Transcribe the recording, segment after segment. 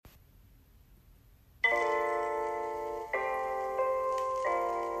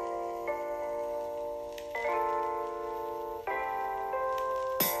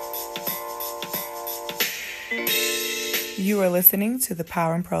You are listening to the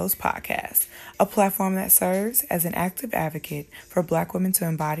Power and Prose podcast, a platform that serves as an active advocate for Black women to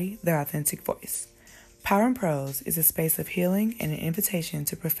embody their authentic voice. Power and Prose is a space of healing and an invitation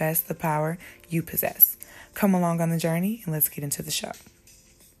to profess the power you possess. Come along on the journey and let's get into the show.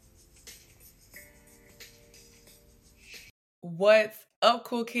 What's up,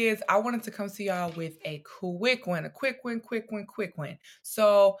 cool kids? I wanted to come to y'all with a quick win.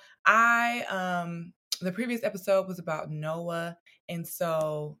 So the previous episode was about Noah, and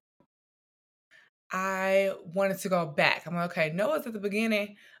so I wanted to go back. I'm like, okay, Noah's at the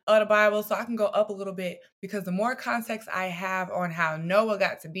beginning of the Bible, so I can go up a little bit because the more context I have on how Noah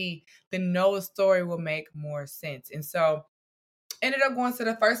got to be, then Noah's story will make more sense. And so ended up going to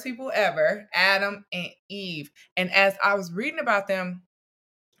the first people ever, Adam and Eve. And as I was reading about them,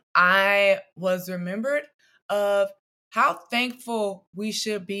 I was remembered of how thankful we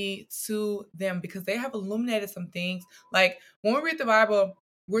should be to them because they have illuminated some things. Like when we read the Bible,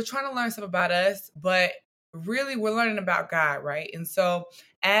 we're trying to learn stuff about us, but really we're learning about God, right? And so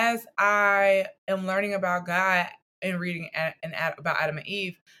as I am learning about God and reading about Adam and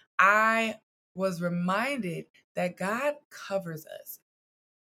Eve, I was reminded that God covers us.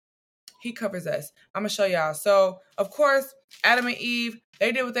 He covers us. I'm going to show y'all. So, of course, Adam and Eve,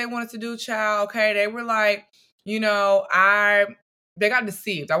 they did what they wanted to do, child. Okay, they were like, they got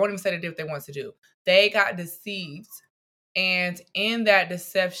deceived. I won't even say they did what they wanted to do. They got deceived. And in that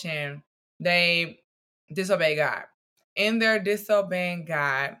deception, they disobeyed God. In their disobeying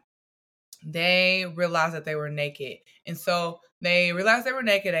God, they realized that they were naked. And so they realized they were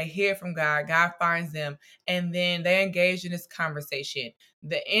naked. They hear from God. God finds them. And then they engage in this conversation.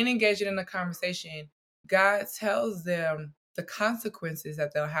 In engaging in the conversation, God tells them the consequences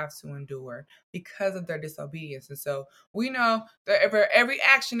that they'll have to endure because of their disobedience. And so we know that every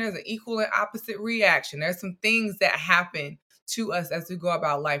action, there's an equal and opposite reaction. There's some things that happen to us as we go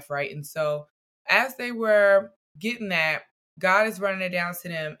about life, right? And so as they were getting that, God is running it down to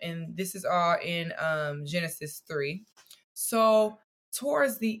them, and this is all in Genesis 3. So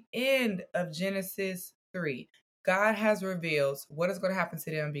towards the end of Genesis 3, God has revealed what is going to happen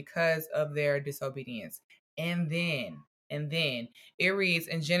to them because of their disobedience. And then it reads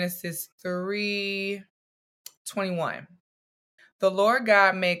in Genesis 3:21. The Lord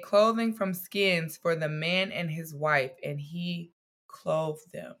God made clothing from skins for the man and his wife, and he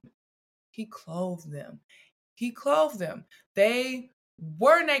clothed them. He clothed them. He clothed them. They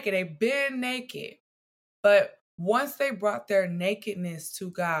were naked. They've been naked. But once they brought their nakedness to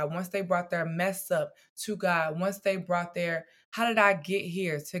God, once they brought their mess up to God, once they brought their, how did I get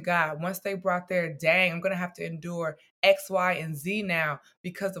here to God? Once they brought their, dang, I'm going to have to endure X, Y, and Z now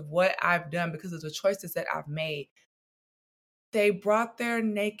because of what I've done, because of the choices that I've made. They brought their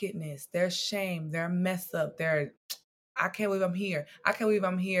nakedness, their shame, their mess up, their, I can't believe I'm here. I can't believe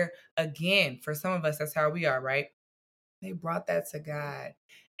I'm here again. For some of us, that's how we are, right? They brought that to God,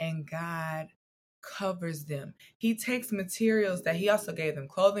 and God covers them. He takes materials that he also gave them,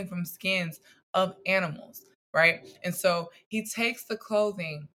 clothing from skins of animals, right? And so he takes the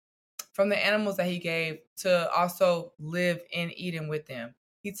clothing from the animals that he gave to also live in Eden with them.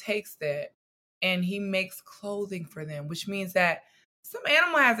 He takes that and he makes clothing for them, which means that some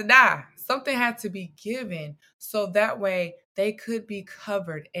animal has to die. Something had to be given so that way they could be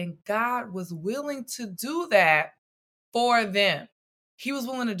covered. And God was willing to do that for them. He was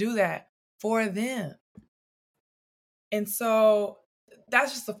willing to do that for them. And so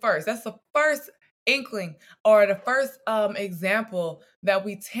that's just the first. That's the first inkling or the first example that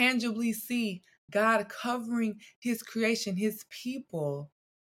we tangibly see God covering his creation, his people,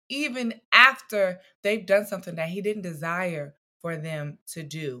 even after they've done something that he didn't desire for them to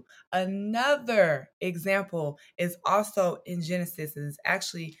do. Another example is also in Genesis, and it's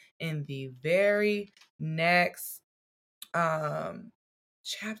actually in the very next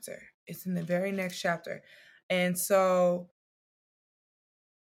chapter. It's in the very next chapter. And so,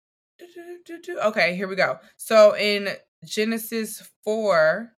 okay, here we go. So in Genesis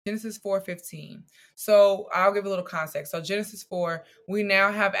 4:15. So I'll give a little context. So Genesis 4, we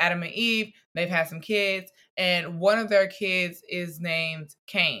now have Adam and Eve. They've had some kids, and one of their kids is named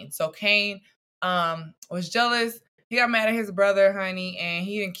Cain. So Cain was jealous. He got mad at his brother, honey, and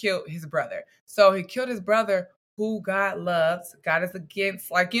he didn't kill his brother. So he killed his brother who God loves. God is against,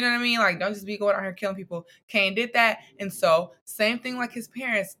 like, you know what I mean? Like, don't just be going out here killing people. Cain did that. And so, same thing like his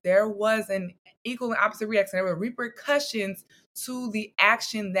parents, there was an equal and opposite reaction. There were repercussions to the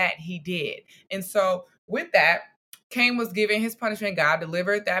action that he did. And so, with that, Cain was given his punishment. God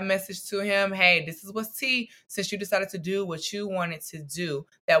delivered that message to him. Hey, this is what's T. Since you decided to do what you wanted to do,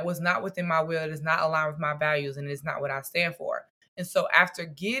 that was not within my will. It is not aligned with my values, and it is not what I stand for. And so after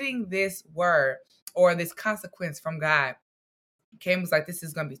getting this word or this consequence from God, Cain was like, this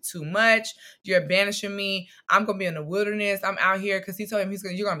is going to be too much. You're banishing me. I'm going to be in the wilderness. I'm out here because he told him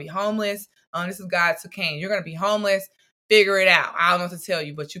you're going to be homeless. This is God to Cain. You're going to be homeless. Figure it out. I don't know what to tell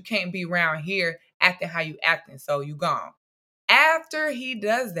you, but you can't be around here acting how you acting. So you gone. After he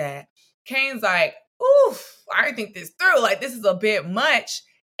does that, Cain's like, oof, I didn't think this through. Like, this is a bit much.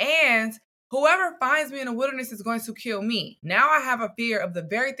 And whoever finds me in the wilderness is going to kill me. Now I have a fear of the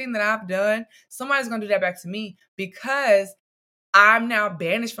very thing that I've done. Somebody's going to do that back to me because I'm now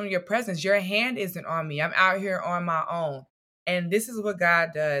banished from your presence. Your hand isn't on me. I'm out here on my own. And this is what God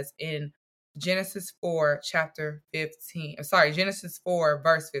does in Genesis 4, chapter 15. Genesis 4,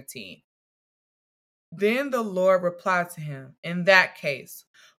 verse 15. Then the Lord replied to him, in that case,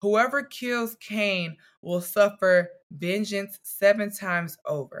 whoever kills Cain will suffer vengeance 7 times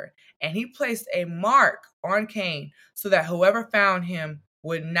over. And he placed a mark on Cain so that whoever found him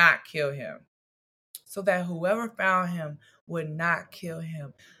would not kill him. So that whoever found him would not kill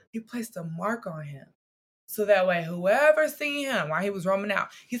him. He placed a mark on him. So that way, whoever seen him while he was roaming out,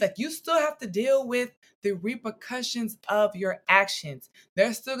 he's like, you still have to deal with the repercussions of your actions.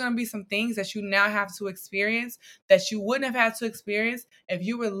 There's still going to be some things that you now have to experience that you wouldn't have had to experience if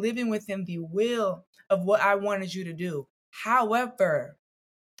you were living within the will of what I wanted you to do. However,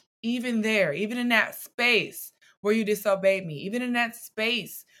 even there, even in that space where you disobeyed me, even in that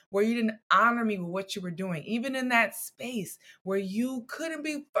space where you didn't honor me with what you were doing, even in that space where you couldn't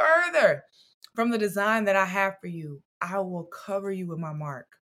be further from the design that I have for you, I will cover you with my mark.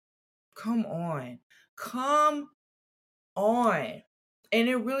 Come on. Come on. And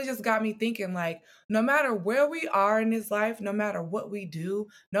it really just got me thinking, like, no matter where we are in this life, no matter what we do,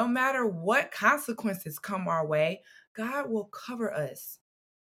 no matter what consequences come our way, God will cover us.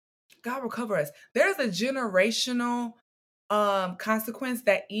 God will cover us. There's a generational consequence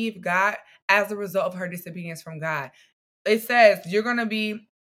that Eve got as a result of her disobedience from God. It says you're going to be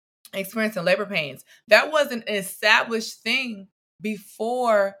experiencing labor pains. That wasn't an established thing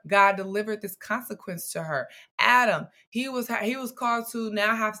before God delivered this consequence to her. Adam, he was called to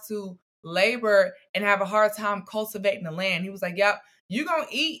now have to labor and have a hard time cultivating the land. He was like, yep, you're going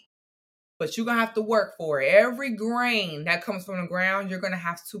to eat, but you're going to have to work for it. Every grain that comes from the ground, you're going to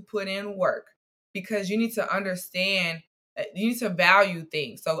have to put in work because you need to understand, you need to value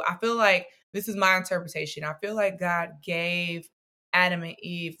things. So I feel like this is my interpretation. I feel like God gave Adam and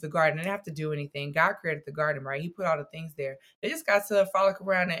Eve the garden. They didn't have to do anything. God created the garden, right? He put all the things there. They just got to frolic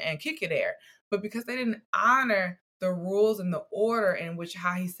around and kick it there. But because they didn't honor the rules and the order in which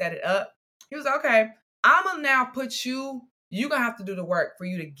how he set it up, he was like, okay, I'm going to now put you're going to have to do the work for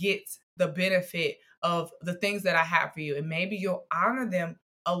you to get the benefit of the things that I have for you. And maybe you'll honor them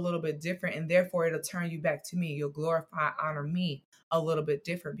a little bit different, and therefore it'll turn you back to me. You'll glorify, honor me a little bit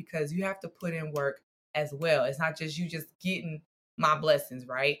different because you have to put in work as well. It's not just you just getting my blessings,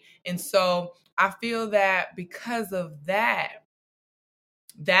 right? And so I feel that because of that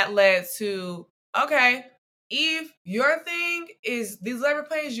led to, okay, Eve, your thing is these labor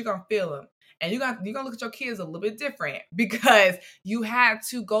pains, you're going to feel them. And you're gonna look at your kids a little bit different because you had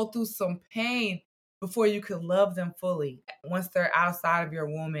to go through some pain before you could love them fully once they're outside of your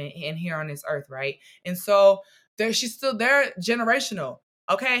womb and here on this earth, right? And so they're generational.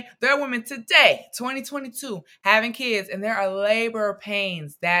 Okay, there are women today, 2022, having kids, and there are labor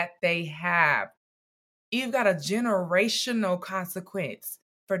pains that they have. Eve got a generational consequence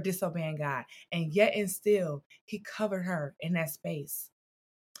for disobeying God, and yet and still, he covered her in that space.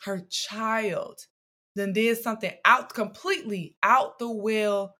 Her child then did something completely out the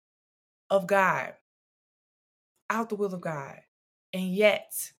will of God. Out the will of God. And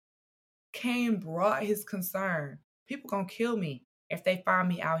yet, Cain brought his concern. People gonna kill me if they find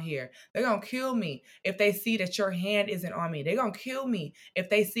me out here. They're gonna kill me if they see that your hand isn't on me. They're gonna kill me if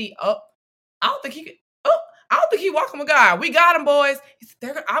they see, I don't think he walking with God. We got him, boys.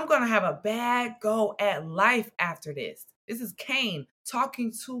 I'm gonna have a bad go at life after this. This is Cain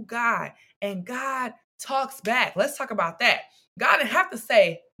talking to God, and God talks back. Let's talk about that. God didn't have to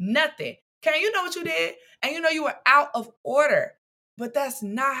say nothing. Cain, you know what you did, and you know you were out of order. But that's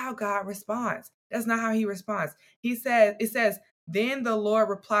not how God responds. That's not how he responds. It says, then the Lord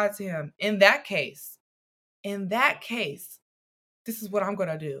replied to him, in that case, this is what I'm going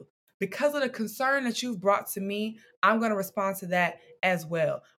to do. Because of the concern that you've brought to me, I'm going to respond to that as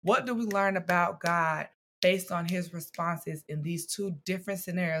well. What do we learn about God based on his responses in these two different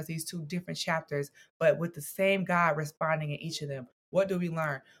scenarios, these two different chapters, but with the same God responding in each of them. What do we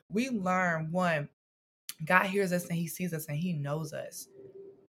learn? We learn, one, God hears us and he sees us and he knows us.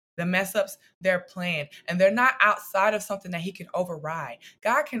 The mess ups, they're planned, and they're not outside of something that he can override.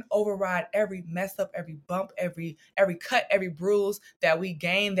 God can override every mess up, every bump, every cut, every bruise that we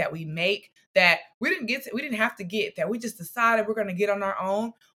gain, that we make, that we didn't have to get, that we just decided we're going to get on our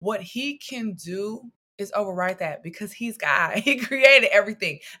own. What he can do is override that, because he's God. He created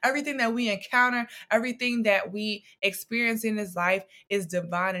everything. Everything that we encounter, everything that we experience in his life is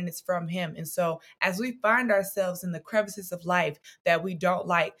divine and it's from him. And so as we find ourselves in the crevices of life that we don't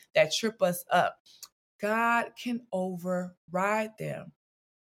like, that trip us up, God can override them.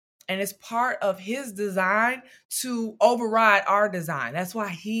 And it's part of his design to override our design. That's why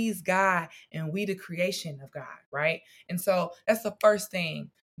he's God and we the creation of God, right? And so that's the first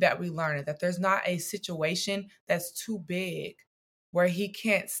thing that we learned, that there's not a situation that's too big where he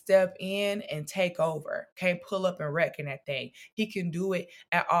can't step in and take over, can't pull up and wreck in that thing. He can do it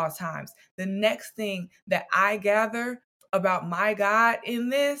at all times. The next thing that I gather about my God in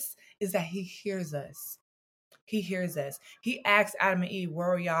this is that he hears us. He hears us. He asked Adam and Eve,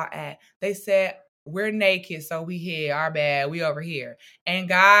 where are y'all at? They said, we're naked, so we here. Our bad. We over here. And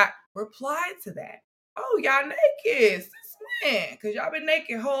God replied to that. Oh, y'all naked. Since when? Because y'all been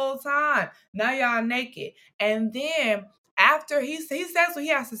naked whole time. Now y'all naked. And then after he says what he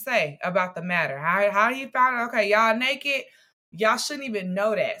has to say about the matter. How he found out, okay, y'all naked. Y'all shouldn't even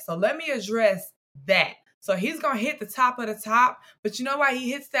know that. So let me address that. So he's going to hit the top of the top. But you know why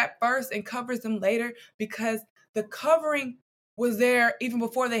he hits that first and covers them later? Because the covering was there even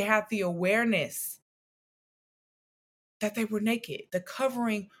before they had the awareness that they were naked. The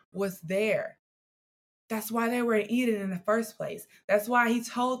covering was there. That's why they were in Eden in the first place. That's why he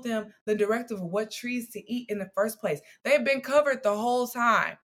told them the directive of what trees to eat in the first place. They had been covered the whole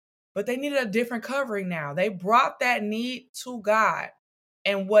time, but they needed a different covering now. They brought that need to God.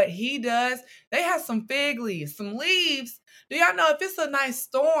 And what he does, they have some fig leaves, some leaves. Do y'all know if it's a nice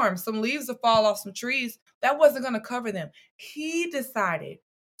storm, some leaves will fall off some trees, that wasn't going to cover them. He decided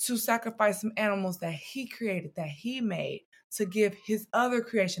to sacrifice some animals that he created, that he made, to give his other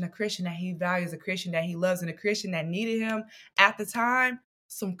creation, a creation that he values, a creation that he loves, and a creation that needed him at the time,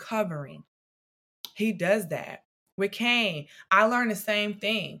 some covering. He does that. With Cain, I learned the same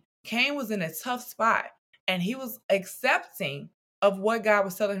thing. Cain was in a tough spot and he was accepting of what God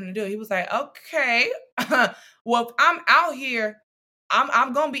was telling him to do. He was like, okay, well, if I'm out here,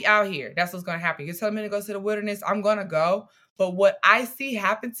 I'm going to be out here. That's what's going to happen. You're telling me to go to the wilderness, I'm going to go. But what I see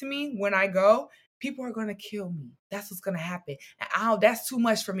happen to me when I go, people are going to kill me. That's what's going to happen. And that's too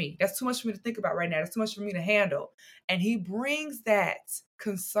much for me. That's too much for me to think about right now. That's too much for me to handle. And he brings that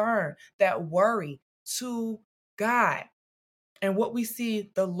concern, that worry to God. And what we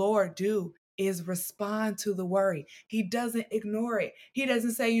see the Lord do is respond to the worry. He doesn't ignore it. He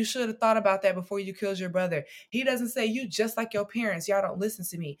doesn't say you should have thought about that before you killed your brother. He doesn't say you just like your parents. Y'all don't listen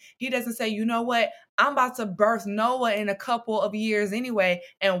to me. He doesn't say, you know what? I'm about to birth Noah in a couple of years anyway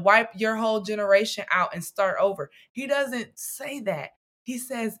and wipe your whole generation out and start over. He doesn't say that. He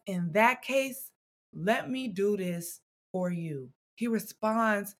says, in that case, let me do this for you. He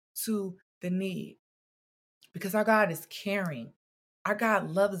responds to the need. Because our God is caring. Our God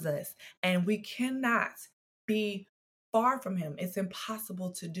loves us. And we cannot be far from him. It's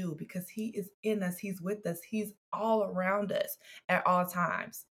impossible to do because he is in us. He's with us. He's all around us at all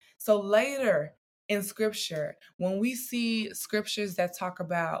times. So later in scripture, when we see scriptures that talk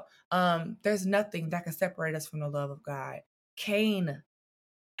about there's nothing that can separate us from the love of God. Cain,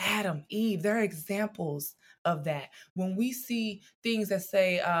 Adam, Eve, they're examples of that. When we see things that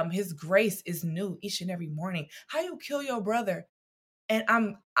say his grace is new each and every morning, how you kill your brother and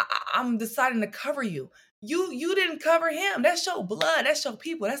I'm deciding to cover you. You didn't cover him. That's your blood. That's your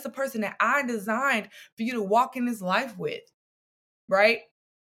people. That's the person that I designed for you to walk in this life with, right?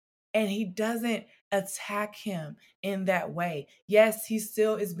 And he doesn't attack him in that way. Yes, he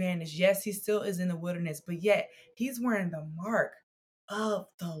still is banished. Yes, he still is in the wilderness, but yet he's wearing the mark of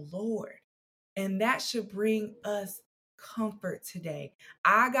the Lord. And that should bring us comfort today.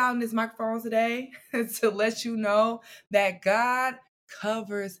 I got on this microphone today to let you know that God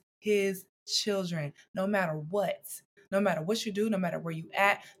covers his children no matter what. No matter what you do, no matter where you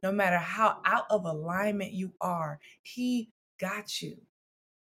at, no matter how out of alignment you are, he got you.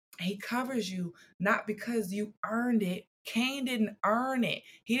 He covers you not because you earned it. Cain didn't earn it.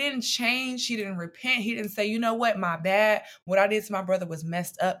 He didn't change. He didn't repent. He didn't say, you know what, my bad. What I did to my brother was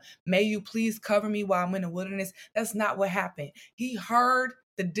messed up. May you please cover me while I'm in the wilderness. That's not what happened. He heard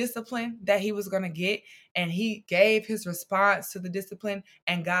the discipline that he was going to get, and he gave his response to the discipline,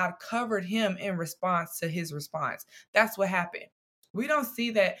 and God covered him in response to his response. That's what happened. We don't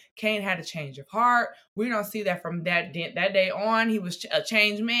see that Cain had a change of heart. We don't see that from that day on he was a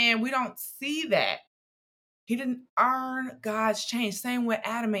changed man. We don't see that. He didn't earn God's change. Same with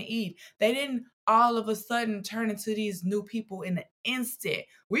Adam and Eve. They didn't all of a sudden turn into these new people in an instant.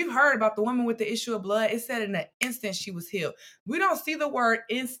 We've heard about the woman with the issue of blood. It said in an instant she was healed. We don't see the word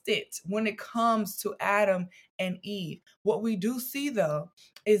instant when it comes to Adam and Eve. What we do see, though,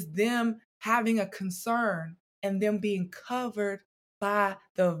 is them having a concern and them being covered by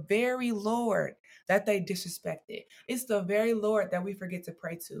the very Lord that they disrespected. It's the very Lord that we forget to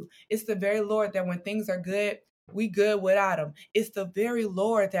pray to. It's the very Lord that when things are good, we good without him. It's the very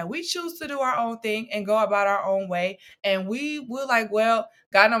Lord that we choose to do our own thing and go about our own way. And we're like, well,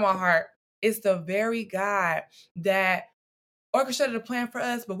 God know my heart. It's the very God that orchestrated a plan for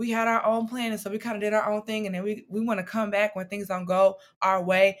us, but we had our own plan. And so we kind of did our own thing. And then we want to come back when things don't go our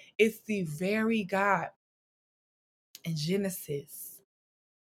way. It's the very God in Genesis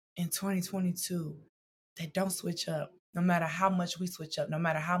in 2022 that don't switch up. No matter how much we switch up, no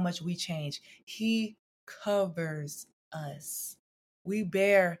matter how much we change, he covers us. We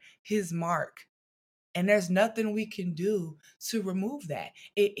bear his mark. And there's nothing we can do to remove that.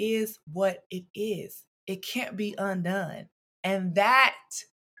 It is what it is. It can't be undone. And that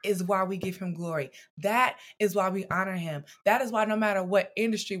is why we give him glory. That is why we honor him. That is why no matter what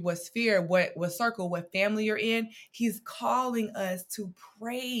industry, what sphere, what circle, what family you're in, he's calling us to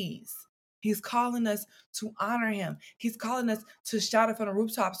praise. He's calling us to honor him. He's calling us to shout it from the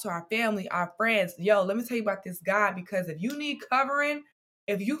rooftops to our family, our friends. Yo, let me tell you about this God, because if you need covering,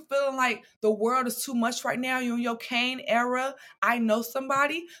 if you feeling like the world is too much right now, you're in your Cain era, I know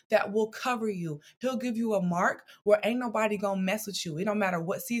somebody that will cover you. He'll give you a mark where ain't nobody gonna mess with you. It don't matter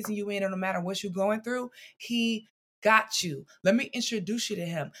what season you in, or no matter what you're going through, he got you. Let me introduce you to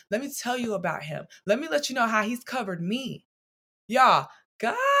him. Let me tell you about him. Let me let you know how he's covered me. Y'all,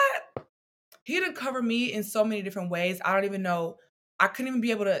 God, he done covered me in so many different ways. I don't even know. I couldn't even be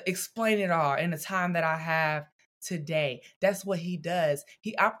able to explain it all in the time that I have today. That's what he does.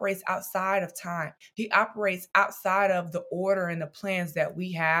 He operates outside of time. He operates outside of the order and the plans that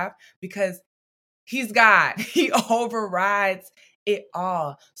we have, because he's God. He overrides it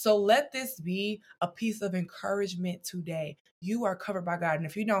all. So let this be a piece of encouragement today. You are covered by God. And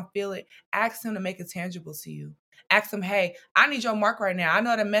if you don't feel it, ask him to make it tangible to you. Ask him, hey, I need your mark right now. I know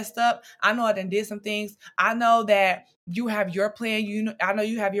I done messed up. I know I done did some things. I know that you have your plan. I know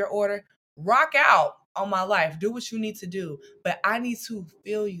you have your order. Rock out on my life. Do what you need to do. But I need to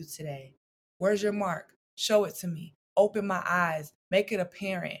feel you today. Where's your mark? Show it to me. Open my eyes. Make it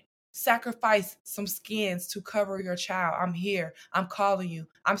apparent. Sacrifice some skins to cover your child. I'm here. I'm calling you.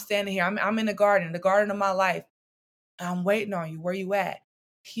 I'm standing here. I'm in the garden of my life. I'm waiting on you. Where you at?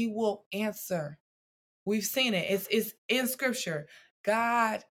 He will answer. We've seen it. It's in scripture.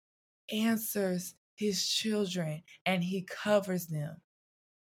 God answers his children and he covers them.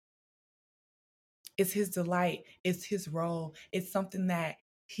 It's his delight. It's his role. It's something that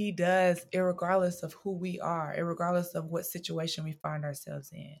he does irregardless of who we are, irregardless of what situation we find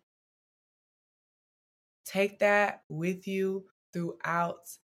ourselves in. Take that with you throughout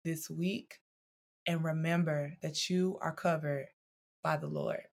this week and remember that you are covered by the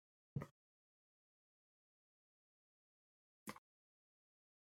Lord.